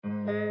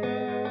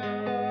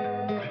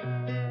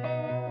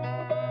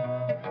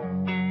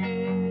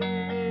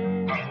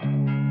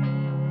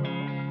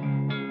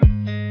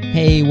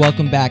Hey,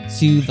 welcome back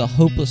to the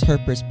Hopeless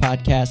Herpers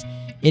podcast.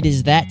 It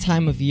is that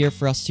time of year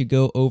for us to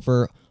go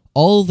over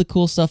all of the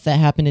cool stuff that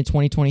happened in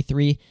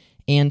 2023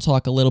 and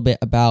talk a little bit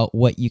about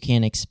what you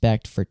can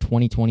expect for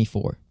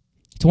 2024.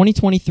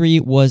 2023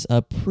 was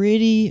a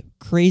pretty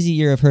crazy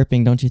year of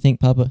herping, don't you think,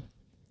 Papa?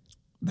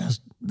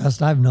 Best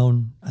I've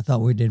known. I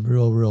thought we did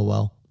real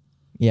well.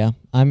 Yeah,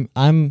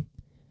 I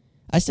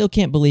still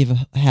can't believe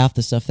half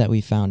the stuff that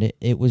we found.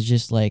 It was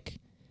just like,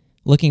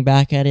 looking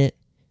back at it,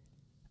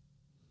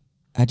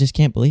 I just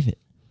can't believe it.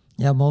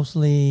 Yeah,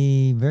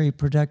 mostly very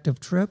productive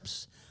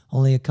trips.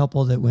 Only a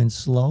couple that went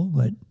slow,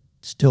 but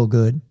still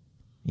good.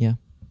 Yeah.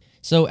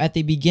 So at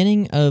the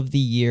beginning of the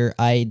year,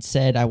 I'd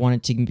said I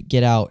wanted to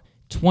get out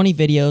 20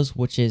 videos,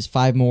 which is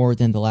 5 more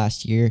than the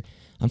last year.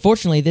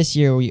 Unfortunately, this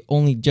year we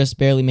only just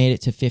barely made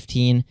it to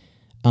 15.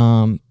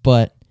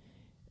 But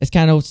it's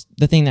kind of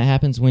the thing that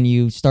happens when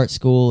you start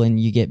school and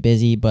you get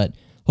busy. But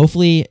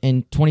hopefully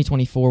in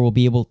 2024, we'll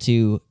be able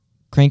to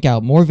crank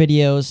out more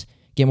videos,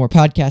 get more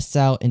podcasts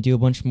out, and do a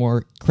bunch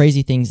more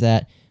crazy things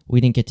that we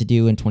didn't get to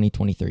do in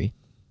 2023.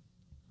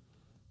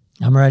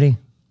 I'm ready.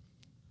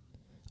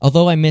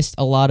 Although I missed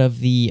a lot of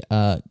the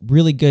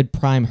really good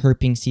prime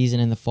herping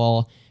season in the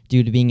fall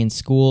due to being in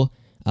school,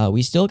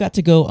 we still got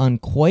to go on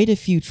quite a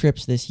few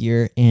trips this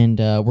year, and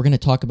we're going to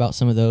talk about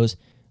some of those.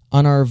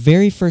 On our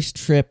very first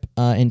trip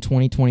in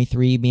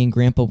 2023, me and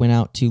Grandpa went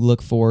out to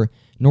look for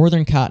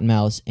northern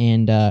cottonmouths,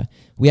 and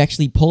we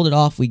actually pulled it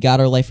off. We got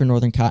our lifer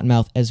northern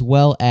cottonmouth, as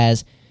well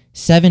as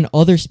 7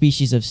 other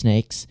species of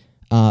snakes,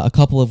 a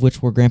couple of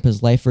which were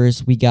Grandpa's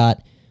lifers. We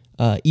got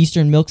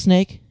eastern milk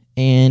snake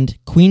and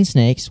queen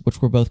snakes,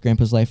 which were both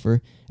Grandpa's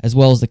lifer, as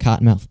well as the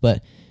cottonmouth.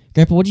 But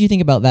Grandpa, what did you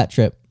think about that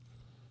trip?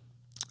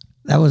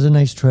 That was a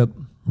nice trip,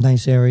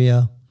 nice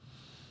area.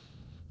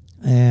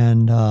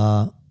 And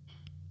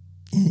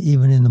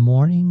even in the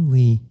morning,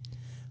 we,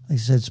 like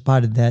I said,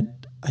 spotted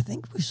that. I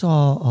think we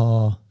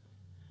saw,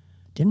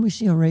 didn't we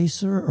see a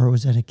racer, or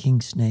was that a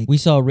king snake? We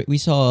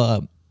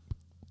saw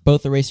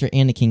both a racer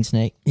and a king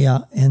snake. Yeah,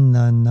 and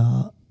then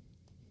the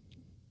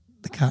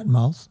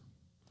cottonmouth,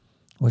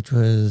 which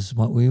was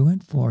what we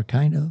went for,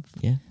 kind of.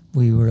 Yeah.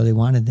 We really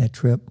wanted that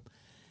trip.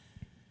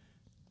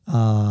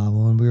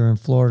 When we were in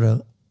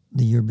Florida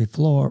the year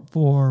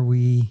before,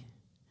 we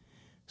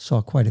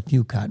saw quite a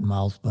few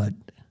cottonmouths, but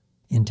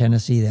in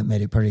Tennessee, that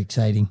made it pretty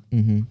exciting.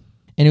 Mm-hmm.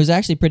 And it was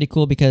actually pretty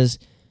cool because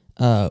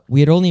we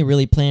had only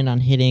really planned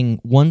on hitting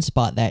one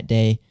spot that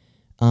day,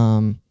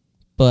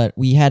 but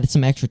we had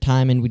some extra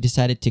time and we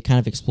decided to kind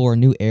of explore a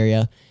new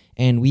area,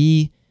 and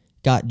we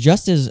got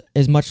just as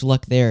much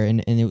luck there,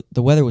 and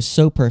the weather was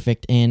so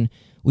perfect, and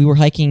we were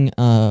hiking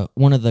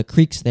one of the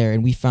creeks there,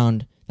 and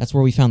that's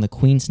where we found the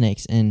queen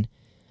snakes, and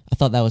I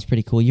thought that was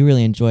pretty cool. You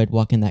really enjoyed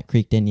walking that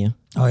creek, didn't you?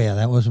 Oh, yeah,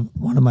 that was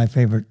one of my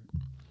favorite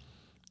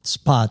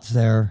spots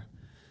there,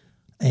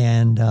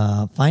 and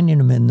finding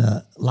them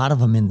a lot of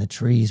them in the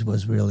trees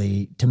was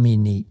really, to me,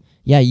 neat.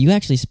 Yeah, you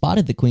actually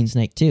spotted the queen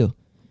snake, too.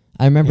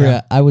 I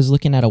remember I was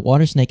looking at a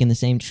water snake in the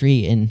same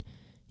tree, and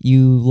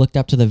you looked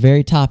up to the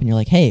very top, and you're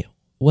like, hey,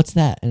 what's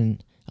that?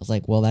 And I was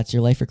like, well, that's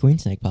your lifer queen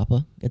snake,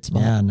 Papa. Good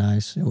spot. Yeah,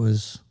 nice. It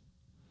was.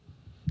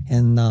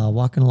 And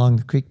walking along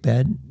the creek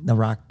bed, the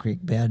rock creek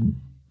bed,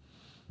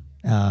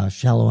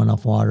 shallow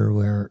enough water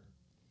where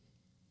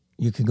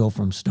you could go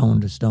from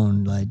stone to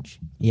stone ledge.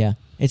 Yeah.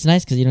 It's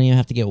nice because you don't even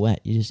have to get wet.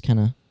 You just kind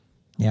of...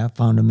 Yeah, I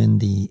found them in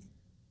the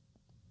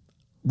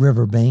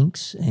river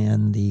banks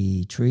and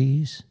the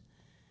trees.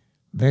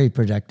 Very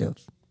productive.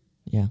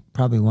 Yeah.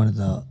 Probably one of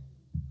the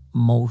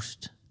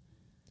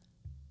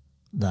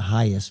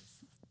highest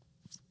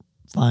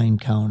find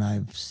count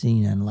I've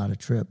seen on a lot of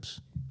trips.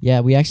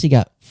 Yeah, we actually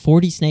got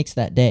 40 snakes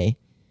that day,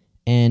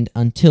 and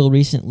until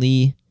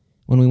recently,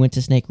 when we went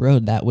to Snake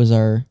Road, that was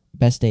our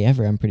best day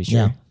ever, I'm pretty sure.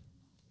 Yeah,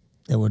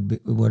 it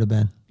would have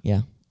been.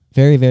 Yeah,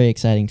 very, very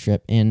exciting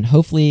trip, and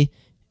hopefully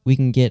we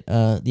can get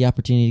the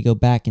opportunity to go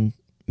back and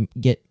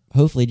get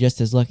hopefully just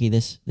as lucky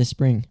this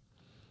spring.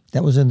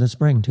 That was in the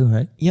spring too,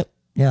 right? Yep.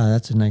 Yeah,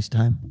 that's a nice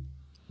time.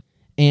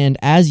 And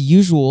as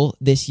usual,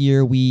 this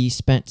year we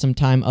spent some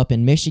time up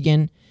in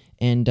Michigan,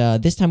 and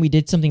this time we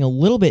did something a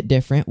little bit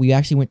different. We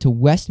actually went to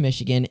West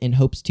Michigan in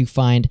hopes to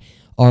find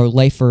our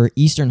lifer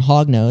eastern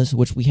hognose,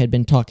 which we had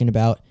been talking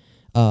about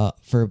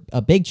for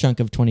a big chunk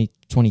of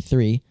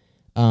 2023.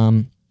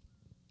 And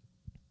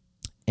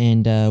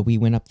we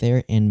went up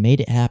there and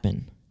made it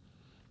happen.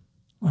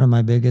 One of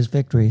my biggest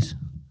victories.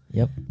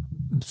 Yep.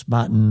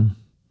 Spotting.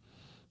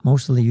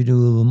 Mostly you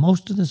do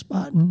most of the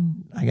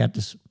spotting. I got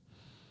to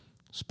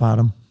spot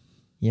them.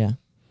 Yeah.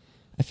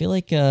 I feel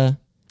like... the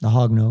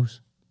hognose.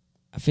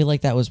 I feel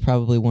like that was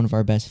probably one of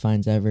our best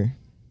finds ever.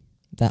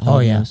 That hognose. Oh,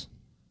 yeah.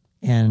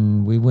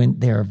 And we went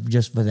there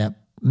just for that,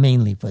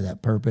 mainly for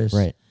that purpose.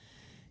 Right.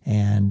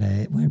 And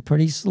it went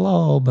pretty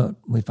slow, but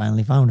we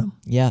finally found them.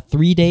 Yeah,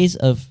 3 days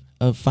of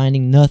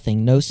finding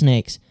nothing, no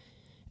snakes.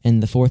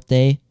 And the 4th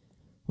day,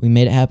 we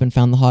made it happen,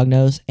 found the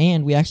hognose,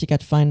 and we actually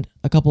got to find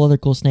a couple other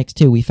cool snakes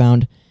too. We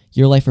found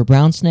your lifer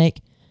brown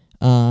snake,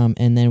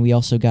 and then we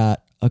also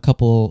got a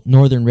couple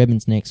northern ribbon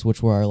snakes,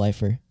 which were our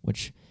lifer,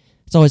 which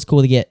it's always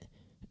cool to get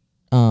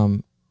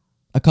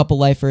a couple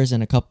lifers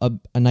and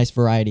a nice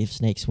variety of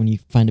snakes when you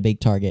find a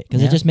big target,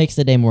 because it just makes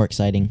the day more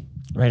exciting.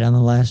 Right on the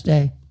last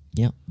day.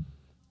 Yep.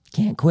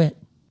 Can't quit.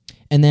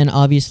 And then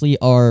obviously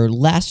our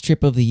last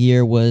trip of the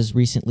year was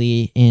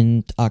recently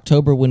in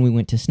October when we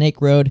went to Snake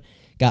Road.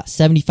 Got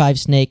 75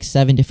 snakes,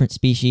 7 different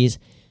species.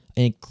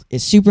 A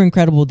super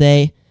incredible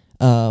day.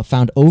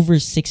 Found over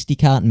 60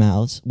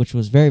 cottonmouths, which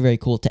was very, very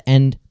cool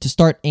to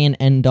start and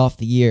end off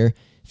the year.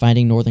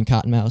 Finding northern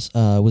cottonmouths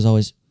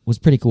was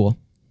pretty cool.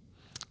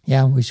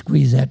 Yeah, we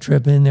squeezed that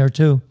trip in there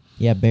too.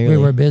 Yeah, barely.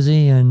 We were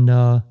busy, and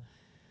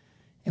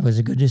it was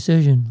a good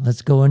decision.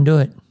 Let's go and do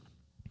it.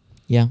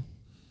 Yeah.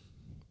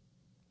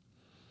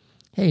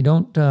 Hey,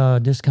 don't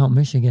discount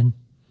Michigan.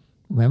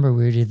 Remember,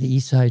 we were to the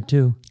east side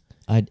too.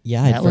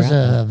 That was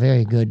a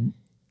very good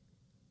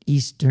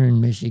eastern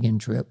Michigan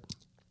trip.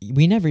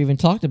 We never even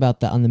talked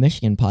about that on the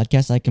Michigan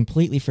podcast. I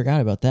completely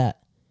forgot about that.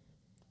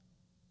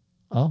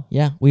 Oh,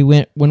 yeah.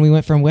 When we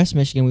went from West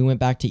Michigan, we went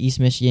back to East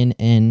Michigan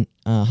and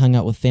hung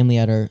out with family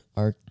at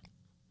our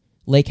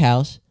lake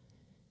house,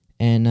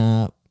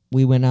 and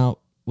we went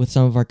out with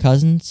some of our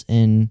cousins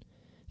and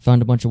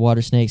found a bunch of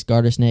water snakes,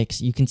 garter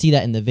snakes. You can see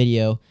that in the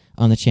video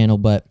on the channel,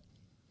 but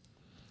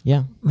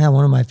yeah. Man,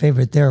 one of my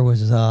favorite there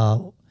was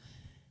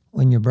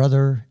when your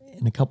brother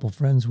and a couple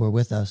friends were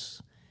with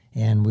us,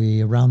 and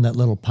we around that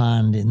little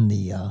pond in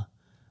the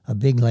a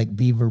big like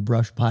beaver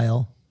brush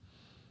pile,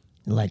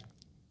 like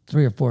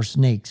 3 or 4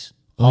 snakes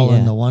all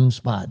in the one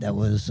spot. That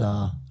was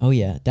oh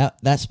yeah,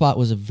 that spot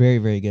was a very,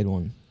 very good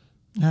one.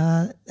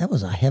 That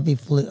was a heavy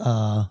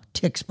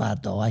tick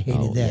spot though. I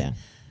hated that. Yeah.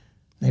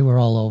 They were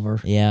all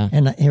over. Yeah.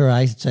 And here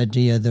I said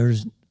to you,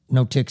 there's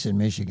no ticks in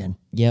Michigan.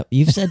 Yep,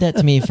 you've said that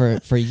to me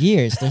for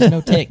years. There's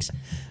no ticks.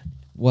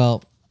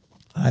 Well,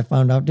 I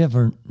found out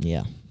different.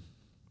 Yeah.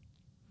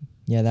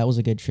 Yeah, that was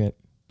a good trip.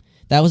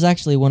 That was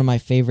actually one of my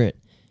favorite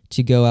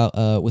to go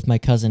out with my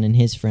cousin and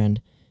his friend.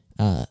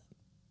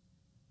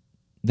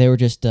 They were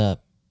just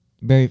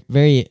very,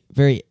 very,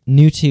 very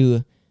new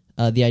to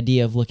the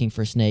idea of looking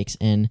for snakes,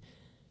 and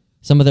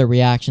some of their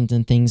reactions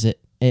and things, it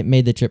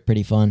made the trip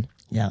pretty fun.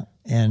 Yeah,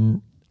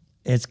 and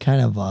it's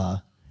kind of,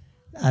 I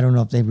don't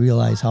know if they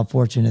realize how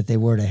fortunate they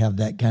were to have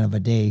that kind of a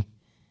day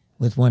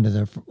with one of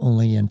their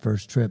only and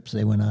first trips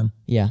they went on.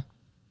 Yeah.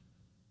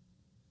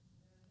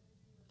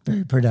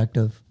 Very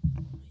productive.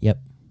 Yep.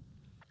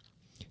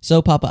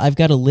 So, Papa, I've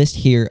got a list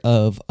here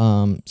of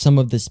some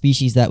of the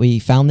species that we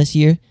found this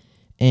year,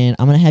 and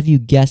I'm going to have you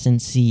guess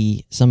and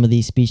see some of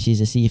these species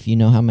to see if you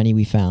know how many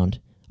we found,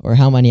 or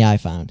how many I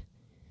found,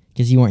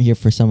 because you weren't here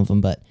for some of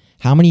them. But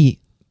how many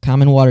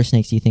common water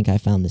snakes do you think I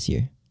found this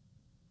year?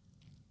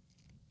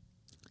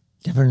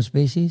 Different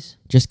species?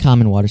 Just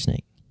common water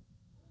snake.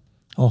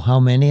 Oh, how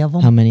many of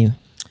them? How many?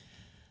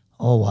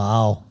 Oh,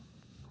 wow.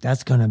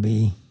 That's going to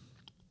be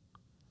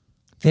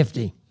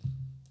 50.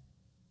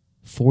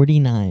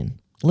 49.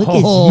 Look at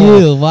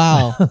you.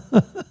 Wow.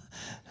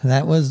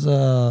 That was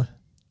a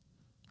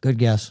good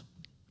guess.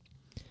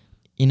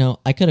 You know,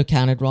 I could have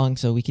counted wrong,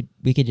 so we could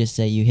just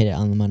say you hit it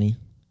on the money.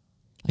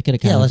 I could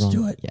have counted wrong. Yeah, let's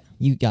do it. Yeah,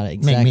 you got it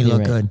exactly right. Make me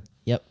look good.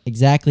 Yep,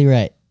 exactly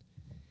right.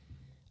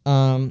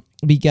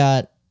 We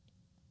got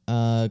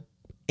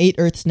 8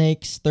 earth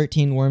snakes,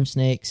 13 worm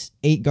snakes,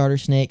 8 garter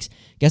snakes.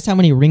 Guess how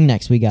many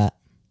ringnecks we got?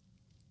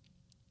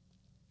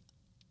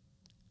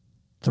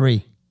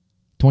 3.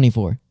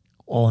 24.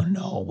 Oh,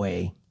 no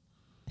way.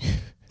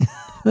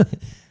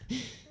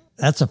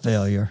 That's a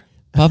failure.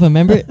 Papa,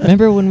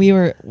 remember when we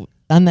were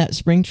on that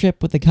spring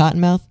trip with the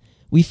cottonmouth?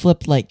 We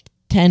flipped like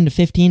 10 to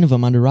 15 of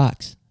them under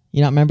rocks.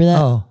 You not remember that?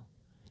 Oh.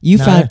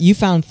 You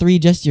found 3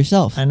 just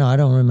yourself. I know. I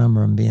don't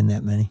remember them being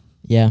that many.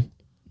 Yeah.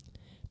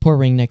 Poor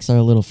ringnecks are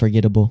a little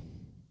forgettable.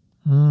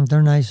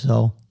 They're nice,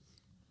 though.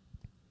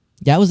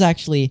 That was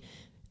actually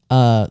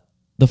the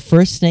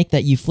first snake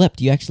that you flipped.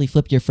 You actually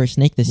flipped your first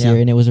snake this year,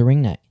 and it was a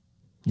ringneck.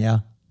 Yeah.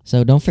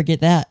 So don't forget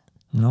that.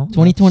 No.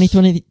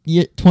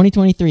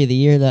 2023, the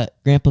year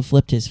that Grandpa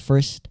flipped his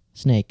first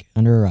snake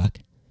under a rock.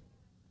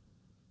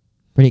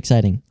 Pretty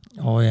exciting.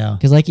 Oh, yeah.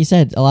 Because like you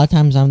said, a lot of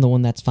times I'm the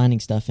one that's finding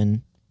stuff,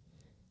 and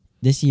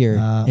this year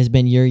has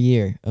been your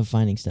year of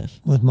finding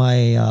stuff. With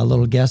my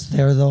little guest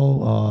there,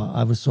 though,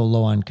 I was so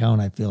low on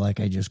count, I feel like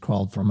I just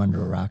crawled from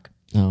under a rock.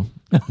 Oh,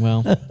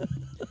 well.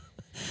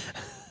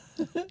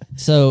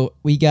 So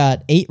we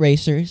got 8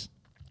 racers,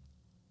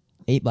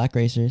 8 black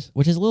racers,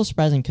 which is a little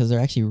surprising because they're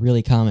actually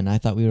really common. I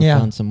thought we would have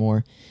found some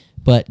more.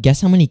 But guess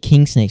how many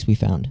king snakes we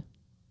found?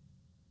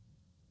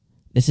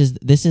 This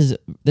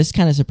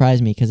kind of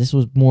surprised me because this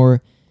was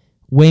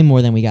way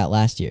more than we got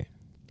last year.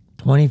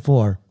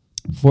 24.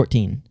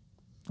 14.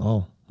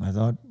 Oh, I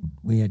thought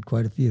we had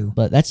quite a few.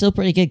 But that's still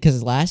pretty good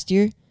because last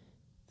year,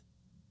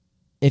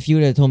 if you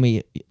would have told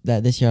me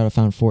that this year I would have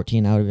found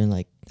 14, I would have been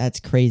like, that's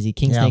crazy.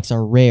 King snakes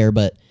are rare,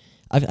 but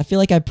I feel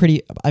like I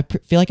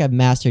feel like I've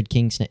mastered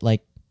king snake,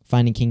 like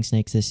finding king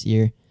snakes this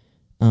year,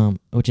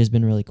 which has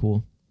been really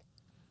cool.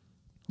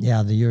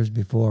 Yeah, the years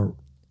before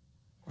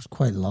was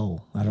quite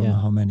low. I don't know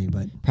how many,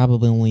 but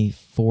probably only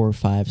 4 or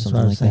 5,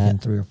 something like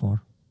that. 3 or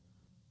 4.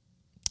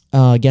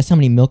 Guess how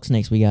many milk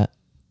snakes we got?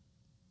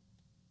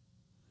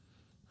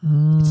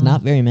 It's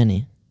not very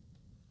many.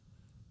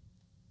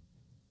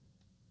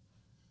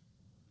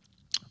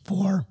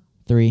 4.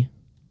 3.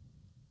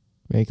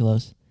 Very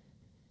close.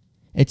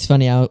 It's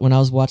funny, when I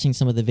was watching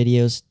some of the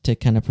videos to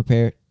kind of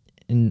prepare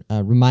and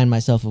remind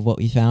myself of what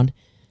we found,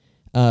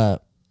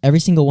 every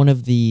single one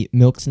of the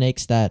milk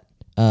snakes that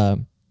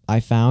I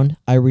found,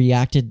 I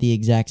reacted the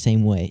exact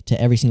same way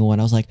to every single one.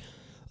 I was like,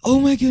 oh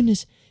my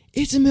goodness,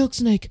 it's a milk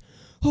snake.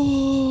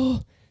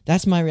 Oh,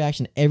 that's my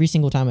reaction every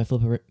single time I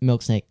flip a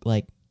milk snake.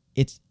 Like,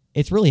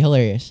 it's really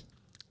hilarious.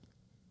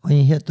 When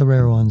you hit the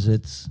rare ones,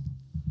 it's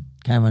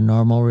kind of a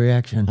normal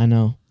reaction. I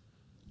know.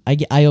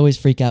 I always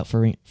freak out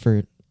for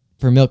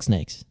milk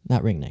snakes,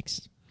 not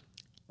ringnecks.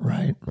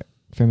 Right.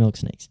 For milk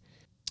snakes.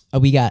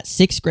 We got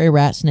 6 gray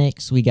rat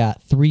snakes. We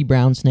got 3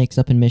 brown snakes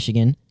up in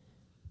Michigan.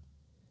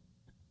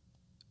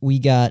 We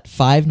got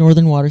 5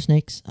 northern water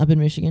snakes up in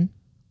Michigan.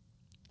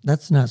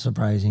 That's not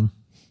surprising.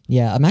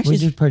 Yeah, We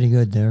did pretty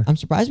good there. I'm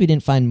surprised we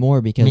didn't find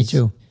more because Me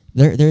too.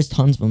 There's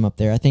tons of them up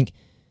there. I think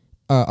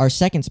our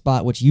second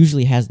spot, which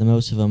usually has the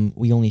most of them,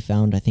 we only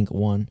found I think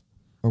 1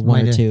 or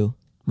 1 or 2.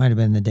 Might have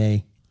been the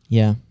day.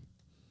 Yeah,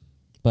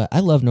 but I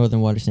love northern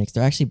water snakes.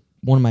 They're actually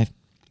one of my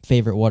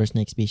favorite water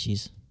snake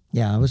species.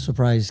 Yeah, I was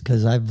surprised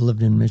because I've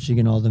lived in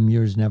Michigan all them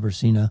years, never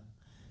seen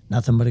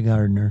nothing but a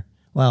gardener.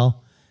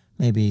 Well,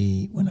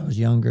 maybe when I was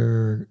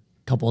younger,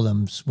 a couple of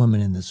them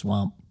swimming in the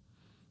swamp.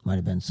 Might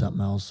have been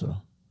something else. So.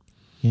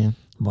 Yeah,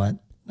 But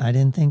I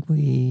didn't think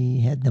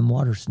we had them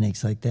water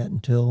snakes like that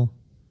until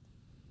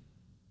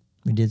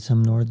we did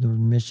some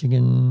northern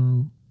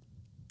Michigan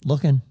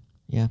looking.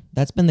 yeah.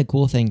 That's been the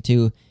cool thing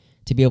too,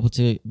 to be able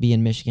to be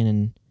in Michigan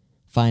and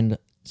find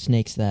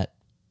snakes that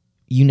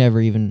you never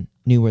even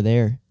knew were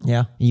there. Yeah,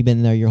 And you've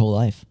been there your whole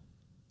life.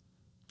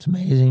 it's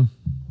amazing.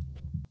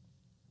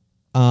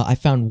 I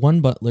found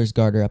 1 Butler's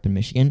garter up in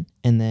Michigan,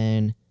 and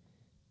then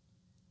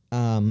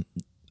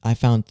I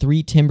found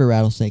 3 timber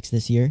rattlesnakes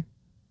this year.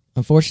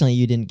 Unfortunately,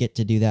 you didn't get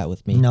to do that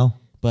with me. No.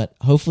 But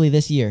hopefully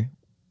this year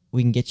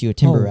we can get you a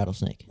timber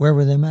rattlesnake. Where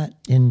were them at?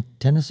 In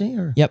Tennessee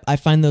or? Yep, I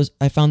found those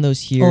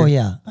here. Oh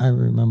yeah, I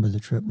remember the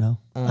trip now.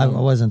 I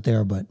wasn't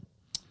there, but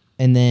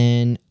And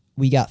then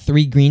we got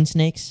 3 green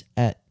snakes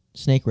at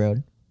Snake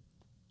Road,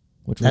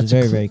 which was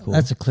very cool.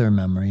 That's a clear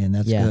memory, and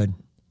that's good.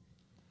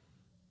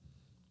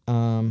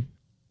 And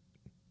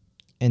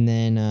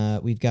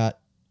then we've got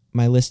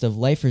my list of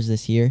lifers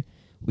this year.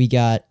 We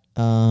got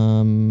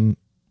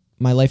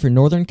my lifer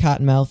northern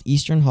cottonmouth,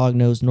 eastern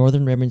hognose,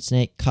 northern ribbon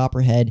snake,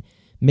 copperhead,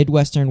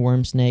 midwestern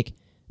worm snake,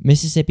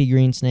 Mississippi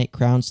green snake,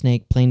 crown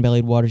snake,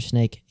 plain-bellied water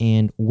snake,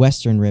 and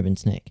western ribbon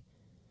snake.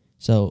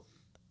 So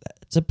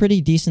it's a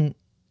pretty decent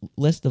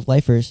list of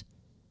lifers.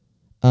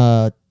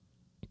 9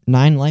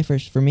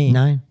 lifers for me.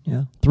 9,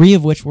 yeah. 3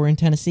 of which were in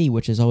Tennessee,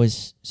 which is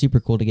always super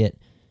cool to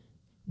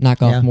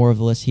knock off more of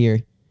the list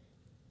here.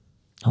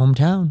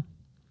 Hometown.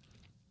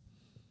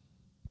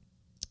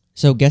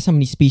 So guess how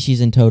many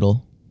species in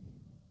total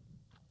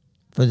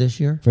For this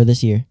year? for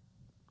this year?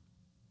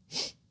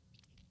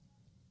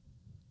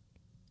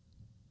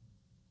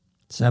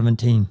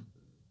 17.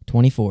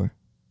 24.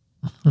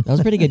 That was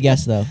a pretty good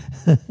guess, though.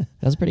 That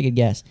was a pretty good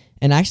guess.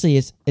 And actually,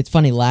 it's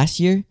funny. Last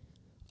year,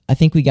 I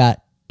think we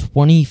got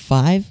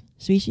 25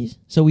 species.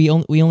 So we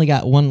only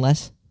got 1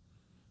 less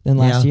than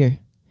last year,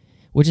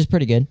 which is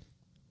pretty good.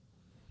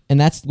 And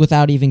that's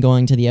without even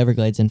going to the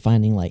Everglades and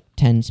finding like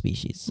 10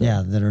 species. So.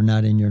 Yeah, that are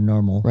not in your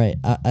normal. Right.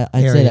 I'd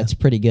area. say that's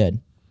pretty good.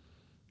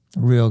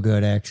 Real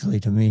good, actually,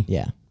 to me.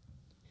 Yeah.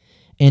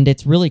 And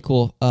it's really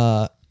cool.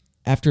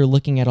 After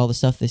looking at all the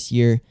stuff this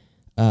year,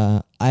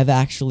 I've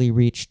actually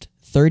reached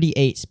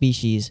 38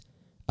 species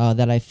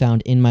that I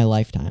found in my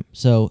lifetime.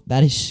 So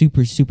that is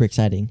super, super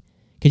exciting.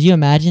 Could you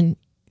imagine,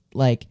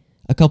 like,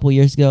 a couple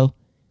years ago,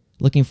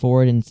 looking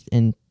forward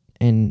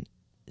and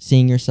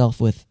seeing yourself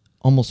with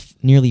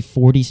almost nearly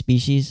 40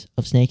 species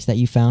of snakes that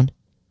you found?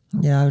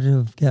 Yeah, I would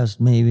have guessed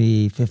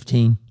maybe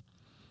 15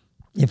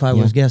 if I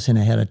was guessing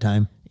ahead of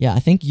time. Yeah, I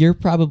think you're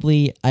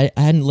probably, I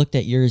hadn't looked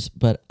at yours,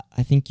 but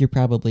I think you're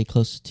probably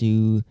close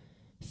to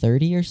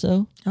 30 or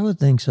so, I would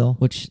think so.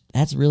 which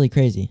that's really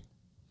crazy.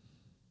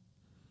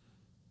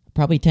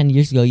 Probably 10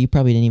 years ago, you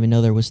probably didn't even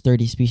know there was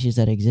 30 species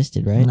that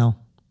existed, right? No.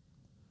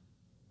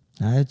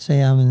 I'd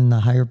say I'm in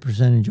the higher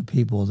percentage of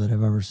people that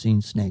have ever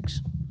seen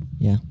snakes.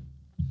 Yeah.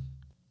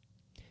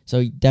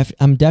 So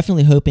I'm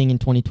definitely hoping in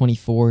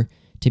 2024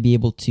 to be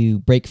able to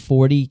break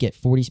 40, get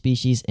 40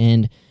 species,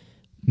 and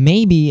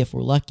maybe, if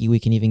we're lucky, we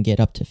can even get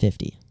up to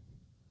 50.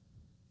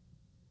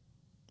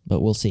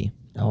 But we'll see.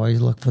 Always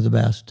look for the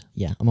best.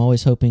 Yeah, I'm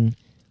always hoping,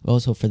 we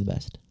always hope for the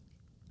best.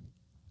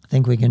 I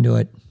think we can do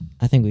it.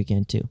 I think we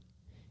can too.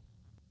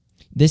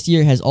 This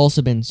year has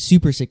also been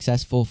super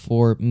successful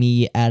for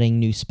me adding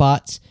new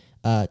spots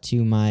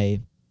to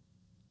my,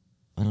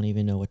 I don't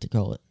even know what to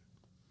call it.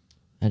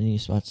 Adding new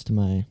spots to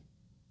my,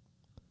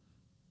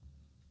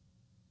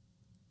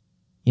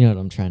 you know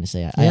what I'm trying to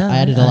say. I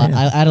added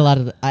a lot.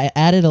 I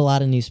added a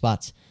lot of new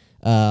spots.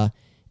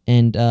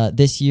 And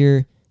this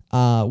year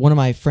one of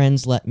my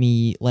friends let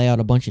me lay out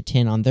a bunch of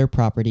tin on their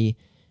property,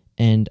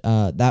 and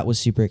that was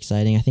super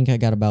exciting. I think I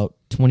got about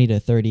 20 to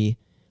 30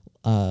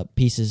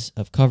 pieces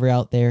of cover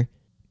out there,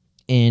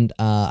 and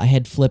I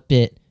had flipped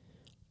it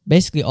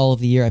basically all of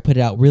the year. I put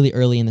it out really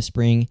early in the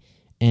spring,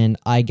 and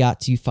I got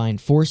to find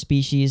 4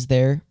 species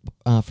there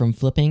from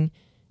flipping,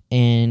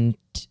 and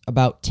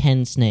about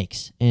 10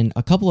 snakes, and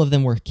a couple of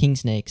them were king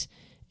snakes,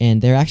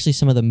 and they're actually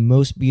some of the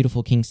most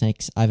beautiful king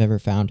snakes I've ever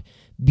found.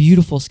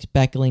 Beautiful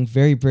speckling,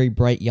 very, very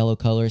bright yellow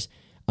colors.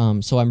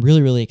 So I'm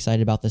really, really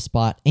excited about this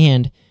spot,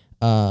 and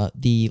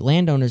the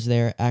landowners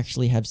there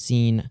actually have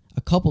seen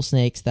a couple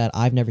snakes that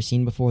I've never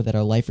seen before that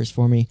are lifers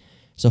for me.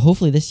 So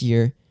hopefully this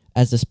year,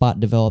 as the spot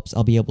develops,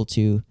 I'll be able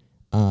to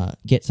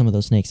get some of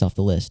those snakes off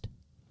the list.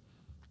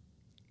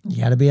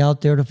 You got to be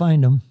out there to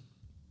find them.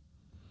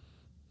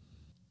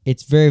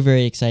 It's very,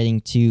 very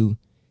exciting to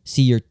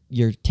see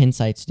your tin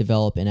sites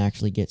develop and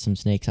actually get some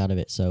snakes out of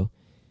it. So,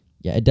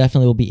 yeah, it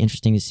definitely will be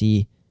interesting to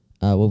see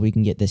what we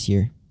can get this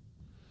year.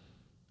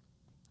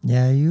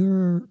 Yeah,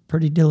 you're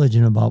pretty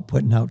diligent about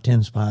putting out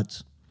 10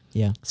 spots.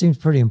 Yeah. Seems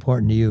pretty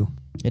important to you.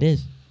 It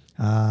is.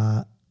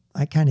 I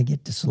kind of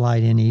get to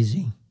slide in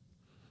easy.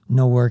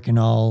 No work and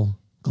all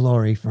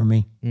glory for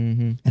me.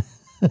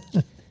 Mm-hmm.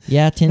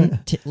 Yeah,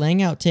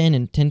 laying out tin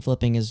and tin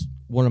flipping is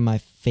one of my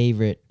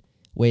favorite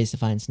ways to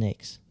find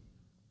snakes.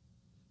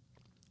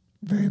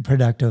 Very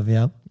productive,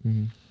 yeah.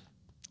 Mm-hmm.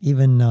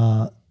 Even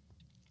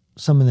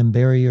some of them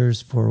barriers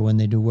for when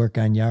they do work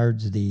on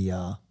yards,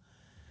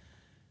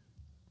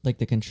 Like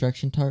the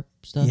construction tarp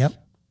stuff? Yep,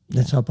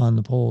 that's up on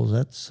the poles.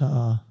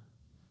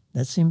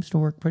 That seems to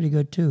work pretty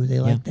good too. They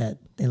like that.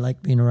 They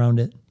like being around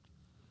it.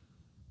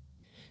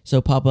 So,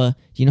 Papa,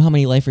 do you know how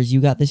many lifers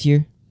you got this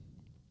year?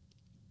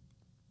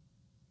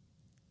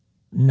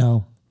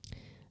 No.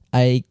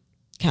 I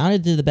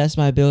counted to the best of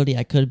my ability.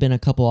 I could have been a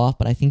couple off,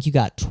 but I think you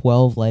got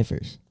 12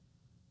 lifers.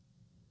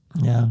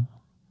 Yeah,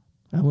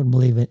 I wouldn't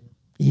believe it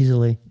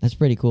easily. That's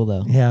pretty cool,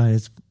 though. Yeah,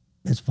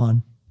 it's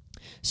fun.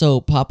 So,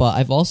 Papa,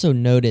 I've also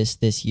noticed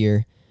this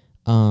year,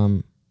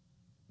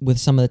 with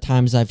some of the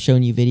times I've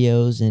shown you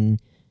videos and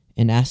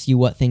asked you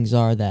what things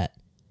are, that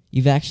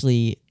you've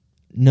actually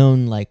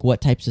known like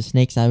what types of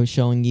snakes I was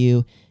showing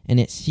you, and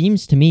it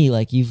seems to me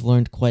like you've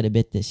learned quite a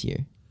bit this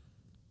year.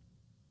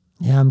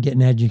 Yeah, I'm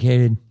getting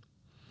educated,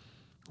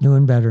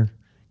 doing better.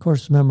 Of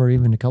course, remember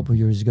even a couple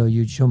years ago,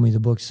 you'd show me the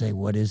book, say,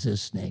 "What is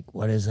this snake?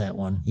 What is that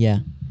one?" Yeah,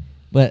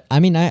 but I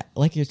mean, I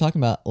like you're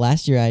talking about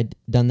last year. I'd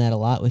done that a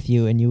lot with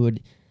you, and you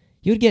would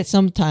get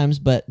sometimes,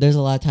 but there's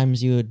a lot of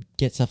times you would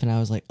get stuff, and I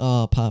was like,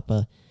 "Oh,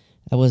 Papa,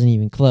 that wasn't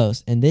even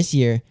close." And this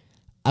year,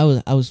 I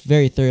was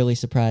very thoroughly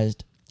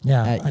surprised.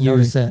 Yeah, At I your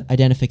noticed that.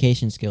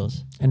 identification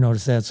skills. I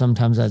noticed that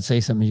sometimes I'd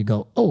say something, you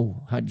go,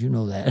 "Oh, how'd you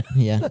know that?"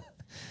 Yeah.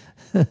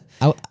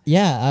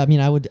 I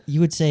mean,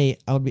 you would say,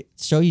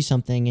 show you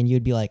something and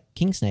you'd be like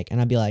king snake. And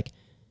I'd be like,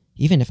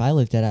 even if I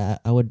looked at it,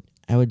 I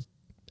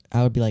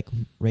would be like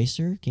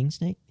racer, king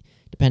snake,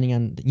 depending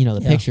on,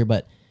 the picture.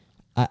 But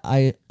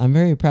I'm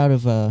very proud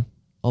of,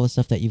 all the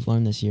stuff that you've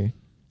learned this year.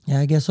 Yeah,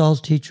 I guess all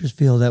teachers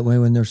feel that way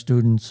when their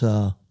students,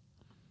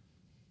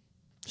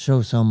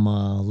 show some,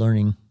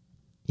 learning.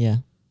 Yeah.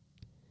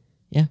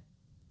 Yeah.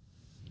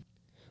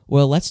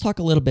 Well, let's talk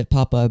a little bit,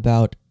 Papa,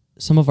 about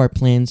some of our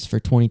plans for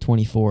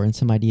 2024 and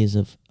some ideas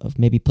of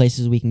maybe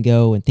places we can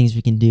go and things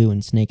we can do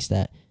and snakes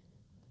that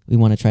we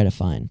want to try to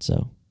find.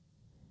 So,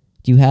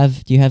 do you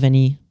have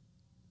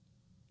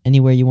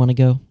anywhere you want to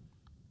go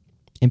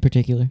in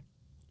particular?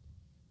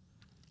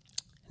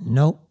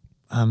 Nope.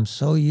 I'm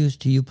so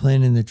used to you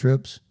planning the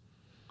trips.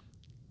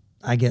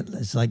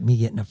 It's like me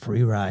getting a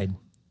free ride.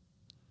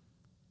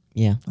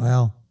 Yeah.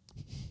 Well,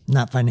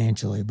 not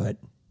financially, but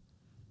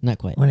Not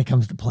quite. when it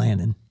comes to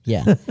planning.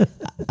 Yeah.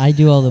 I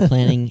do all the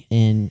planning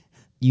and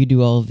you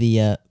do all of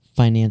the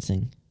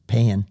financing.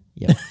 Paying.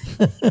 Yep.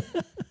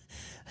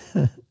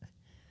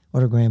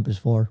 What are grandpas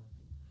for?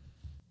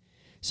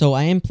 So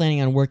I am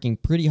planning on working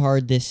pretty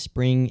hard this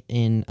spring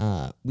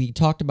we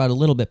talked about a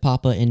little bit,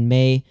 Papa, in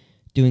May,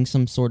 doing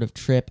some sort of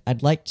trip.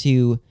 I'd like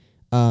to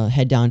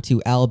head down to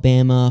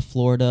Alabama,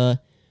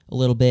 Florida, a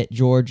little bit,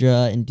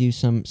 Georgia, and do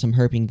some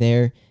herping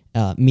there,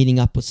 meeting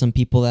up with some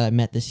people that I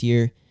met this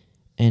year.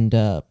 And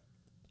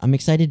I'm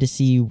excited to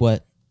see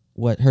what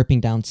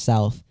herping down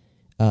south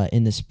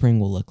in the spring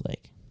will look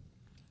like.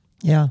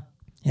 Yeah.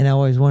 And I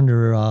always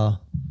wonder, I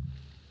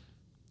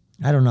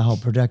don't know how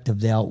productive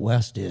the out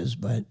west is,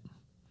 but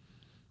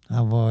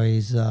I've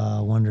always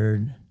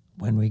wondered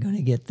when we're going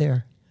to get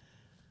there.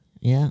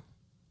 Yeah.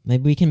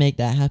 Maybe we can make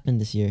that happen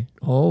this year.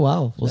 Oh,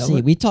 wow. We'll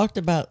see. We talked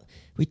about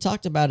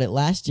it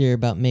last year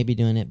about maybe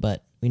doing it,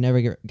 but we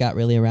never got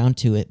really around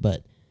to it.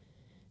 But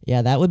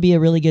yeah, that would be a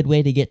really good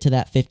way to get to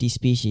that 50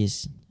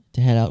 species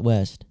to head out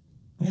west.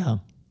 Yeah.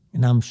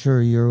 And I'm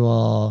sure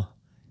you'll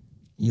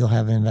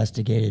have it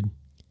investigated.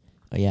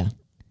 Oh, yeah.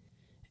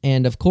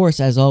 And of course,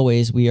 as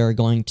always, we are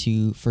going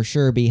to for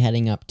sure be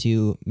heading up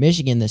to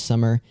Michigan this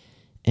summer.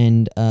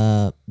 And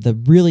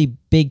the really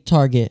big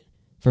target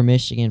for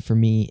Michigan for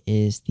me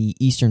is the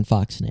eastern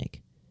fox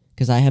snake,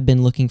 because I have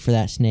been looking for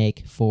that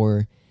snake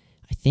for,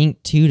 I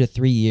think 2 to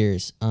 3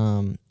 years.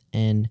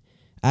 And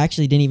I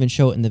actually didn't even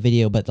show it in the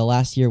video, but the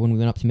last year when we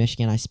went up to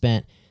Michigan, I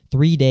spent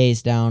 3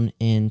 days down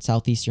in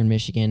southeastern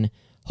Michigan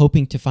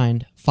hoping to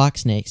find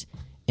fox snakes,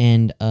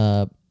 and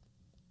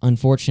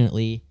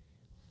unfortunately,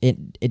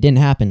 it didn't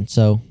happen.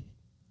 So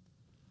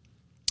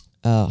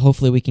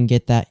hopefully we can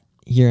get that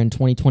here in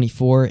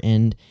 2024,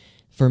 and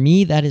for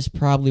me, that is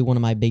probably one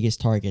of my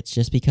biggest targets,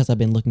 just because I've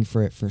been looking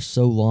for it for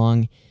so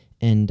long,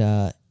 and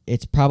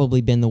it's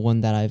probably been the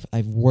one that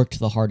I've worked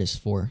the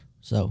hardest for.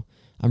 So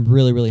I'm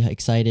really, really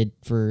excited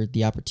for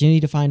the opportunity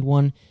to find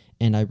one,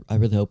 and I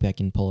really hope I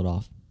can pull it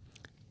off.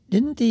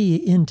 Didn't the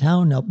in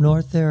town up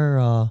north there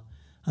on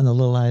the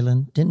little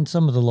island, didn't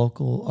some of the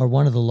local or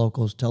one of the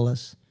locals tell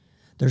us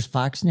there's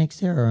fox snakes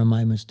there, or am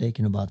I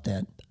mistaken about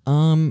that?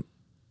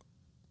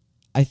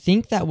 I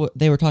think that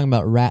they were talking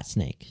about rat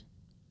snake.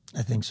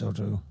 I think so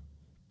too.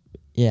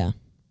 Yeah.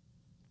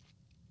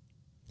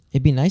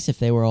 It'd be nice if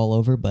they were all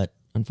over, but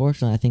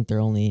unfortunately, I think they're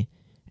only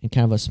in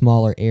kind of a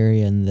smaller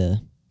area in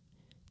the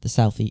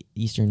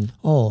southeastern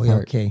Oh, yeah,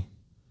 part. okay.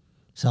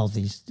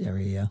 Southeast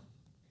area.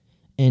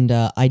 And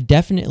I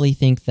definitely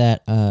think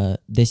that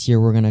this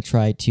year we're going to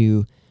try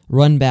to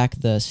run back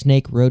the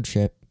snake road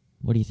trip.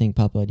 What do you think,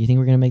 Papa? Do you think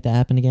we're going to make that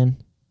happen again?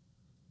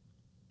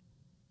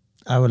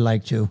 I would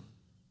like to.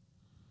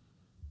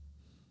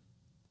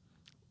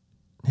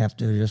 Have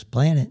to just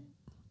plan it.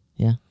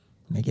 Yeah.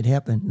 Make it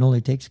happen. It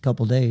only takes a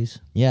couple days.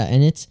 Yeah,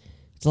 and it's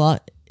a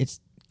lot. It's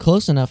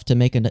close enough to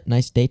make a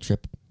nice day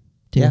trip,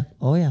 too. Yeah.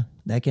 Oh, yeah.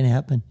 That can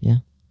happen. Yeah.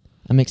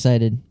 I'm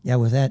excited. Yeah,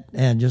 with that,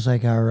 and just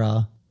like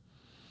our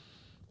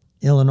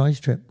Illinois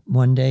trip,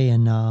 one day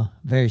and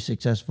very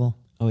successful.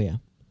 Oh, yeah.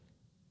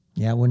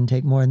 Yeah, it wouldn't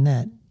take more than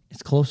that.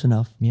 It's close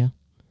enough. Yeah.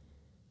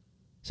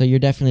 So you're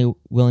definitely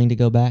willing to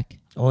go back?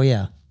 Oh,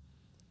 yeah.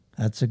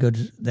 That's a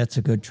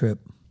good trip.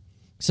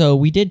 So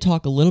we did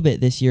talk a little bit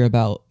this year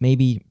about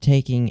maybe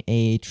taking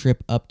a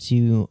trip up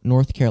to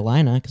North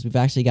Carolina, because we've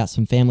actually got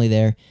some family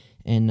there,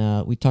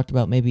 and we talked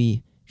about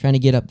maybe trying to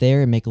get up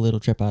there and make a little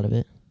trip out of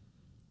it.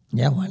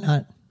 Yeah, why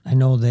not? I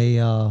know they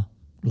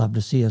love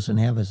to see us and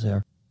have us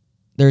there.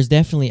 There's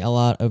definitely a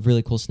lot of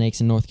really cool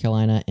snakes in North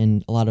Carolina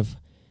and a lot of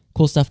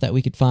cool stuff that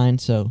we could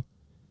find, so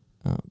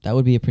that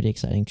would be a pretty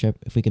exciting trip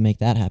if we could make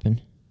that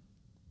happen.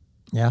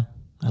 Yeah,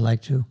 I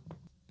like to.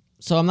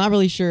 So I'm not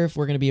really sure if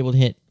we're going to be able to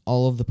hit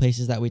all of the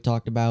places that we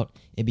talked about.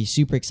 It'd be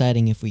super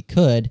exciting if we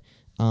could,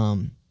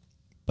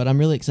 but I'm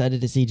really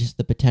excited to see just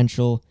the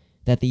potential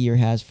that the year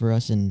has for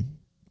us, and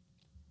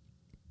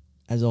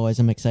as always,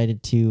 I'm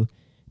excited to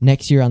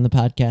next year on the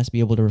podcast be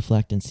able to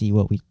reflect and see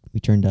what we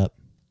turned up.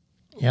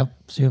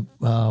 Yep, see if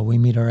we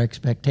meet our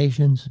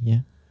expectations. Yeah.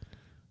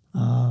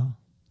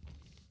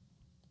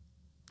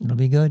 It'll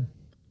be good.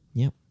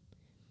 Yep.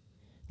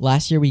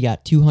 Last year we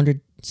got 200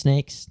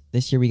 snakes.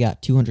 This year we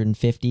got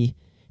 250.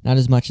 Not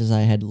as much as I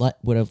had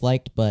would have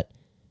liked, but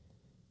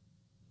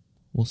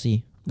we'll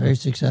see. Very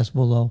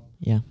successful, though.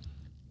 Yeah.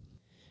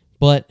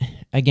 But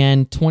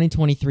again,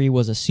 2023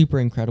 was a super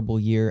incredible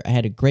year. I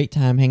had a great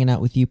time hanging out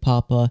with you,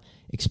 Papa,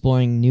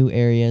 exploring new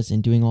areas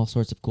and doing all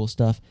sorts of cool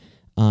stuff.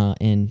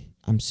 And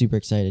I'm super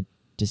excited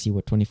to see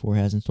what 24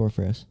 has in store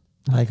for us.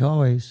 Like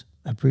always,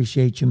 I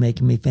appreciate you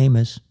making me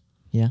famous.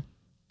 Yeah.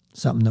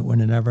 Something that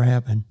wouldn't ever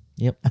happen.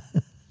 Yep.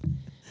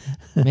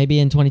 Maybe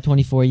in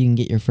 2024 you can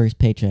get your first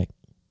paycheck.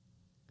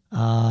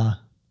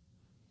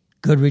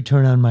 Good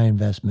return on my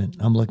investment.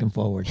 I'm looking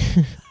forward.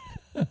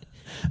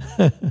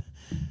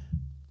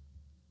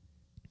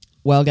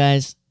 Well,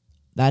 guys,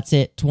 that's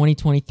it.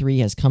 2023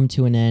 has come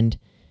to an end,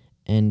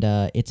 and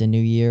it's a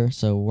new year,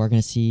 so we're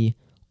going to see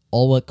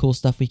all what cool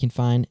stuff we can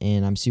find,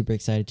 and I'm super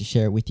excited to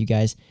share it with you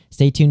guys.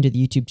 Stay tuned to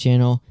the YouTube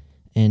channel,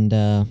 and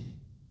we're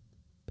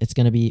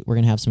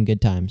going to have some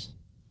good times.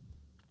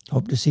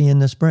 Hope to see you in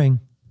the spring.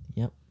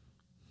 Yep.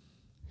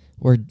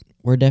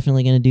 We're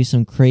definitely going to do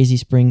some crazy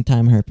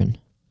springtime herping.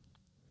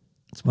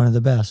 It's one of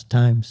the best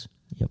times.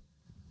 Yep.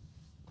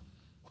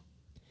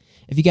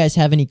 If you guys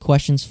have any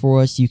questions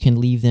for us, you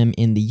can leave them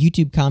in the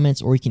YouTube comments,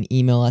 or you can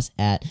email us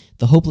at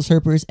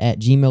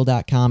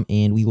thehopelessherpers@gmail.com,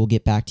 and we will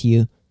get back to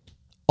you.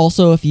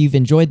 Also, if you've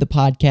enjoyed the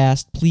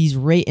podcast, please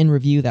rate and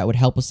review. That would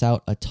help us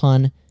out a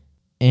ton,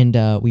 and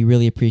we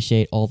really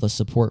appreciate all the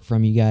support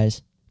from you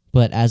guys.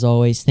 But as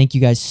always, thank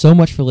you guys so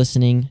much for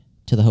listening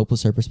to the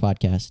Hopeless Herpers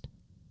podcast.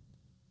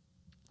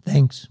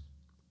 Thanks.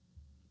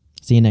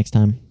 See you next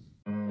time.